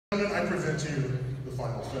I present to you the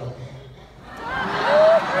final film. Of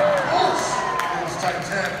course, it was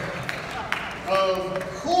Titanic. Of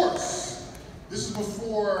course. This is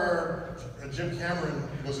before Jim Cameron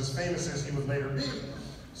was as famous as he would later be.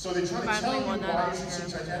 So they try to tell you why you should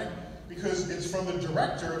see Titanic, because it's from the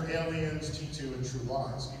director of Aliens, T2, and True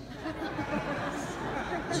Lies.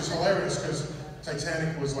 Which is hilarious, because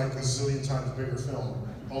Titanic was like a zillion times bigger film,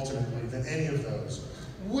 ultimately, than any of those.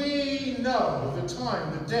 We know the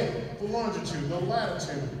time, the date, the longitude, the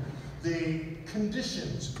latitude, the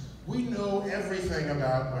conditions. We know everything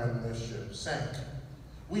about when the ship sank.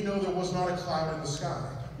 We know there was not a cloud in the sky.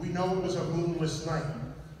 We know it was a moonless night,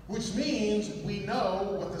 which means we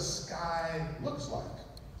know what the sky looked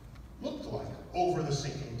like over the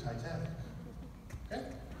sinking Titanic. Okay?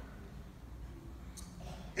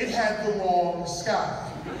 It had the wrong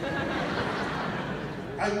sky.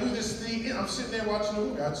 I knew this thing. I'm sitting there watching the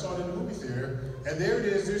movie. I saw it in the movie theater, and there it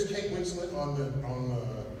is. There's Kate Winslet on the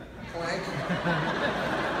plank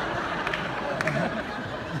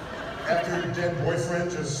after her dead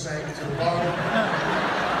boyfriend just sank to the bottom.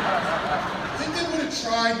 I think they would have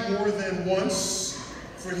tried more than once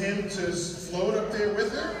for him to float up there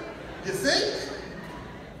with her. You think?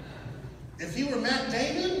 If he were Matt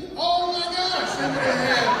Damon, oh my gosh, he would have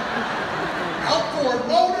had outboard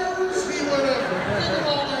motors. He would have figured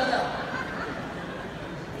all that out.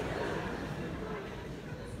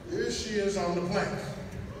 There she is on the plank.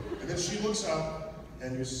 And then she looks up,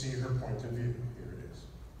 and you see her point of view. Here it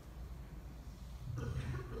is.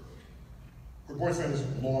 Her boyfriend is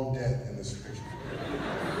long dead in this picture.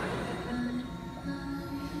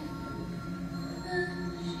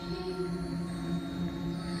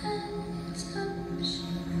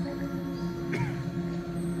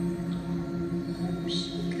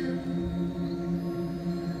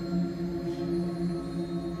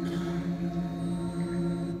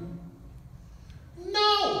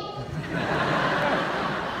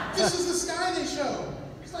 This is the sky they show.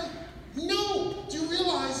 It's like, no. Do you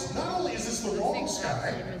realize not only is this the wrong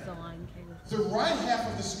sky, the right half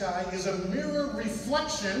of the sky is a mirror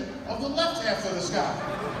reflection of the left half of the sky.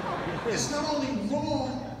 It's not only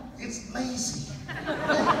wrong, it's lazy.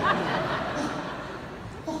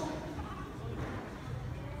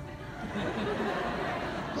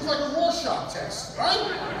 It's like a Rorschach test, right?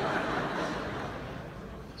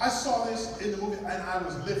 I saw this in the movie and I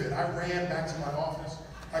was livid. I ran back to my office.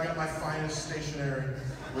 I got my finest stationery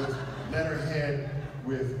with letterhead,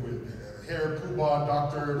 with hair poobah,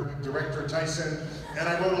 Dr. Director Tyson, and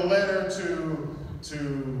I wrote a letter to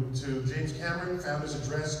James Cameron, found his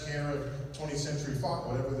address, care of 20th Century Fox,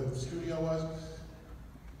 whatever the studio was.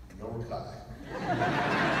 No reply.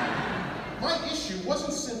 My issue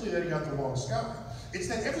wasn't simply that he got the wrong sky. It's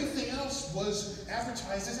that everything else was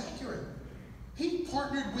advertised as accurate. He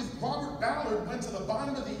partnered with Robert Ballard, went to the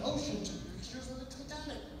bottom of the ocean to pictures of the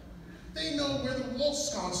Titanic. They know where the wall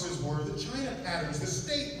sconces were, the china patterns, the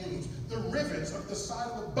staterooms, the rivets of the side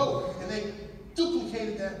of the boat, and they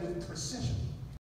duplicated that with precision.